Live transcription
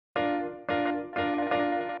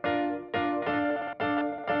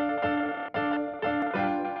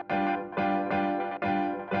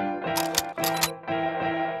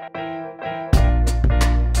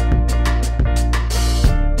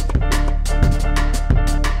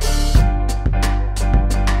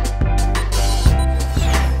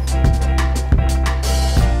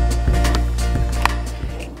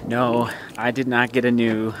I did not get a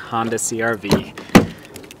new Honda CR-V.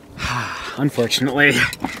 Unfortunately.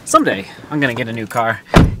 Someday, I'm gonna get a new car.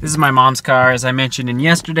 This is my mom's car, as I mentioned in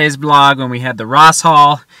yesterday's vlog when we had the Ross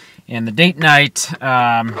haul and the date night.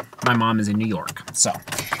 My mom is in New York, so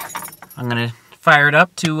I'm gonna fire it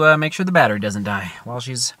up to make sure the battery doesn't die while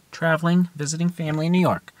she's traveling, visiting family in New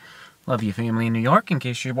York. Love you, family in New York, in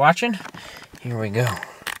case you're watching. Here we go.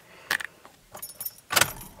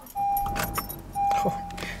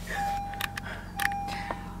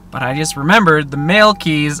 But I just remembered the mail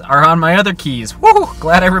keys are on my other keys. Woo!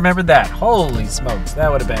 Glad I remembered that. Holy smokes,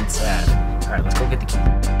 that would have been sad. All right, let's go get the key.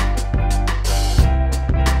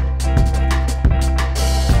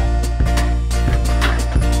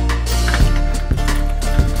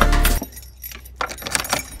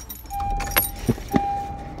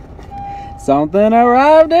 Something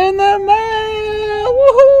arrived in the mail.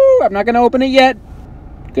 Woohoo! I'm not gonna open it yet.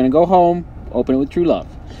 Gonna go home, open it with true love.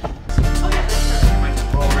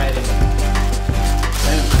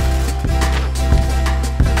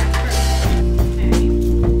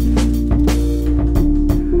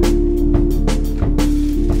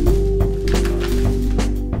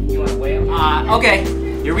 Okay,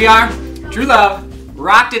 here we are. True love.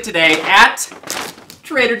 Rocked it today at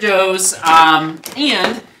Trader Joe's.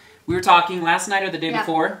 And we were talking last night or the day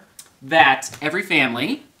before that every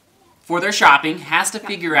family, for their shopping, has to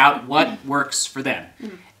figure out what works for them.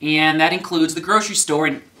 And that includes the grocery store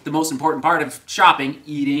and the most important part of shopping,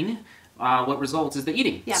 eating. What results is the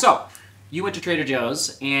eating. Yeah. So, you went to Trader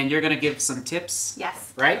Joe's and you're going to give some tips.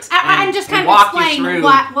 Yes. Right? I'm just kind of explain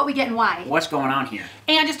what we get and why. What's going on here.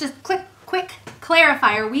 And just a quick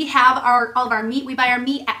clarifier, we have all of our meat, we buy our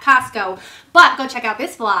meat at Costco, but go check out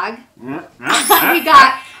this vlog. We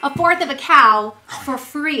got a fourth of a cow for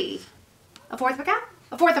free. A fourth of a cow?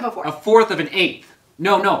 A fourth of a fourth. A fourth of an eighth.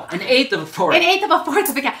 No, an eighth of a fourth. An eighth of a fourth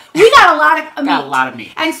of a cow. We got a lot of meat. Got a lot of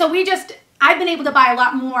meat. And so I've been able to buy a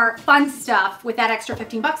lot more fun stuff with that extra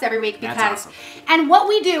 15 bucks every week because, that's awesome. And what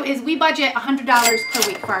we do is we budget $100 per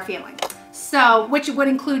week for our family. So, which would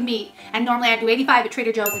include meat. And normally I do $85 at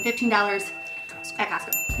Trader Joe's and $15 at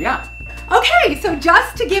Costco. Yeah. Okay, so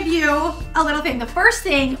just to give you a little thing, the first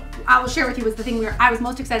thing I will share with you was the thing I was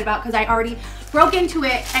most excited about because I already broke into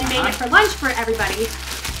it and made it for lunch for everybody.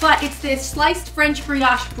 But it's this sliced French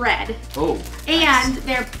brioche bread. Oh. And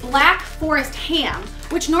their Black Forest ham,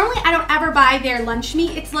 which normally I don't ever buy their lunch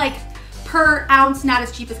meat. It's like per ounce, not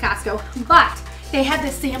as cheap as Costco. But they had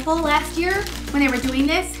this sample last year when they were doing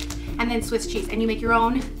this. And then Swiss cheese, and you make your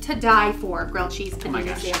own to die for grilled cheese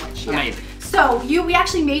panini sandwich. Yeah. Amazing. So we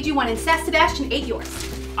actually made you one, and Seth Sebastian ate yours.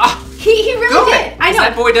 Oh, he really did. I know.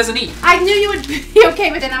 That boy doesn't eat. I knew you would be okay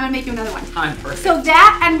with it. I'm gonna make you another one. I'm perfect. So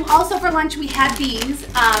that, and also for lunch we had these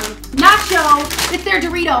nacho. It's their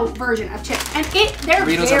Dorito version of chips, and they're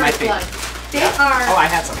Doritos very are my good. favorite. They are. Oh, I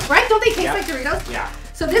had some. Right? Don't they taste like Doritos? Yeah.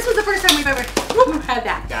 So this was the first time we've ever had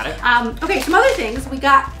that. Got it. Okay, some other things we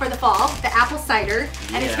got for the fall, the apple cider,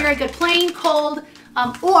 and it's very good plain, cold,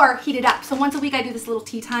 or heated up. So once a week I do this little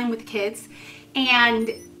tea time with the kids,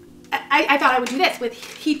 and I thought I would do this,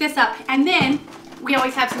 heat this up, and then we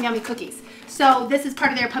always have some yummy cookies. So this is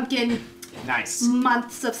part of their pumpkin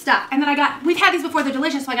months of stuff. And then we've had these before, they're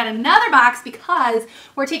delicious, so I got another box because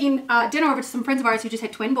we're taking dinner over to some friends of ours who just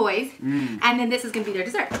had twin boys. And then this is gonna be their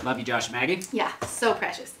dessert. Love you, Josh and Maggie. Yeah, so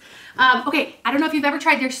precious. Okay, I don't know if you've ever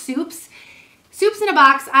tried their soups. Soups in a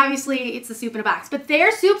box, obviously it's the soup in a box, but their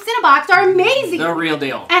soups in a box are amazing. The real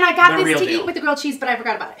deal. And I got this to eat with the grilled cheese, but I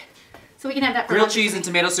forgot about it. So we can have that for grilled cheese and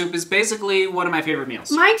tomato soup is basically one of my favorite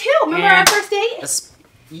meals. Mine too. Remember our first date? Yes.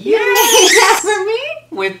 Yes, for me?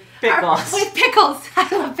 With pickles. With pickles.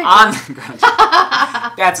 I love pickles.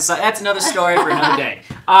 On that's another story for another day.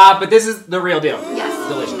 But this is the real deal. Yes.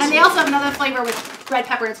 Delicious. And they also have another flavor with red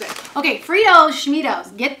pepper. It's good. Okay, Fritos,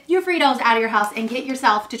 Schmitos. Get your Fritos out of your house and get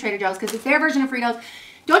yourself to Trader Joe's because it's their version of Fritos.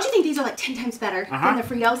 Don't you think these are like 10 times better than the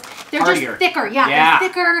Fritos? They're just thicker. Yeah, they're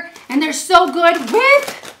thicker and they're so good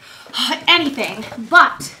with anything.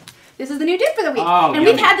 But this is the new dip for the week. Oh, and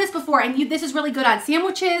we've had this before, and this is really good on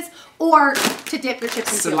sandwiches or to dip your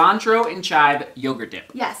chips into. Cilantro and chive yogurt dip.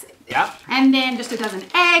 Yes. Yeah. And then just a dozen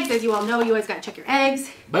eggs. As you all know, you always got to check your eggs.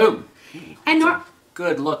 Boom. And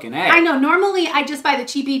good looking egg. I know. Normally, I just buy the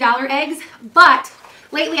cheapy dollar eggs, but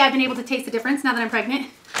lately I've been able to taste the difference now that I'm pregnant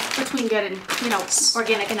between good and,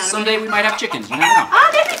 organic and not. Someday we might have chickens. You never know. Oh,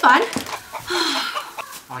 that'd be fun.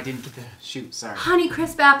 Oh, I didn't get the shoot, sorry. Honey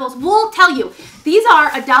Crisp apples. We'll tell you, these are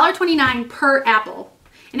 $1.29 per apple.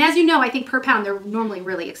 And as you know, I think per pound, they're normally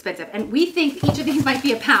really expensive. And we think each of these might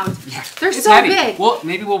be a pound. Yeah, they're so heavy. big. Well,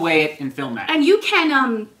 maybe we'll weigh it and film that. And you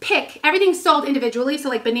can pick, everything's sold individually, so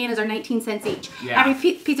like bananas are 19 cents each. Yeah.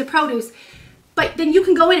 Every piece of produce. But then you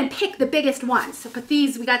can go in and pick the biggest ones. So, but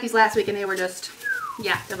these, we got these last week and they were just,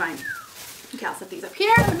 yeah, divine. Okay, I'll set these up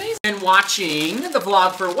here. Amazing. Been watching the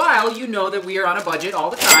vlog for a while, you know that we are on a budget all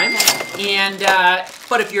the time. And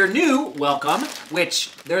but if you're new, welcome.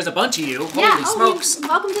 Which there's a bunch of you. Holy smokes!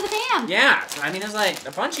 Welcome to the fam. Yeah, I mean there's like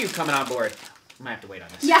a bunch of you coming on board. I might have to wait on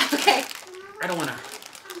this. Yeah. Okay. I don't want to.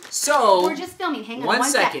 So we're just filming. Hang on. One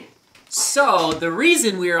second. So the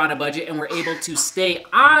reason we are on a budget and we're able to stay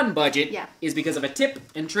on budget is because of a tip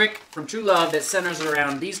and trick from True Love that centers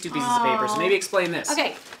around these 2 pieces of paper. So maybe explain this.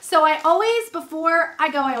 Okay, so I always, before I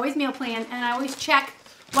go, I always meal plan and I always check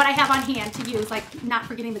what I have on hand to use, like not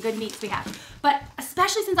forgetting the good meats we have. But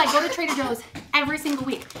especially since I go to Trader Joe's every single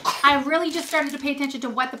week, I really just started to pay attention to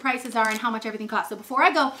what the prices are and how much everything costs. So before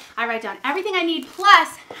I go, I write down everything I need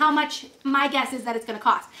plus how much my guess is that it's gonna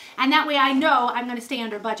cost. And that way I know I'm gonna stay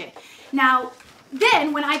under budget. Now,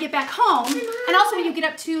 then when I get back home, and also when you get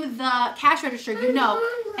up to the cash register, you know,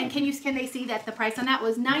 and can they see that the price on that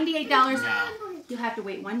was $98? No. You'll have to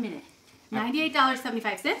wait 1 minute.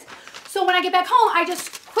 $98.75. So when I get back home, I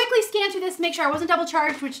just quickly scan through this, make sure I wasn't double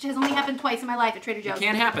charged, which has only happened twice in my life at Trader Joe's. It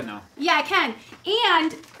can happen though. Yeah, it can.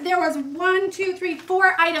 And there was 1, 2, 3,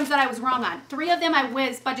 4 items that I was wrong on. 3 of them I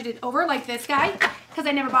was budgeted over, like this guy, because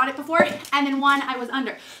I never bought it before, and then 1 I was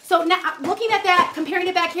under. So now, looking at that, comparing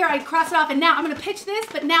it back here, I cross it off, and now I'm going to pitch this,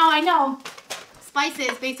 but now I know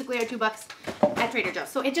spices basically are $2 at Trader Joe's.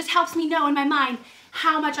 So it just helps me know in my mind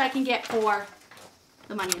how much I can get for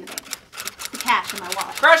the money in the bank. The cash in my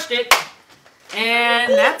wallet. Crushed it.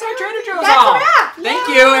 And that's our Trader Joe's That's haul. a wrap. Thank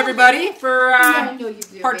you, everybody, for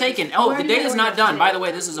partaking. Oh, We're the day is not done. By the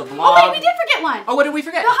way, this is a vlog. Oh, wait, we did forget one. Oh, what did we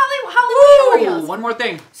forget? The Halloween Oreos. One more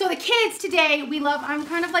thing. So the kids today, I'm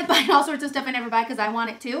kind of like buying all sorts of stuff I never buy because I want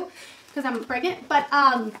it too, because I'm pregnant. But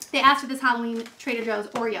they asked for this Halloween Trader Joe's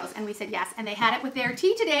Oreos, and we said yes. And they had it with their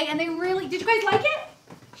tea today, and they really, did you guys like it?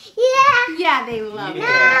 Yeah. Yeah, they love it.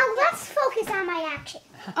 Now let's focus on my action.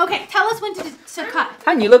 Okay, tell us when to cut.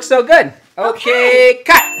 Hun, you look so good. Okay,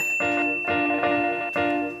 cut. Okay,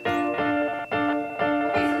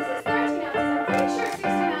 so this is 13 ounces. I'm pretty sure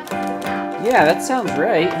 16 ounces is enough. Yeah, that sounds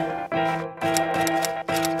right.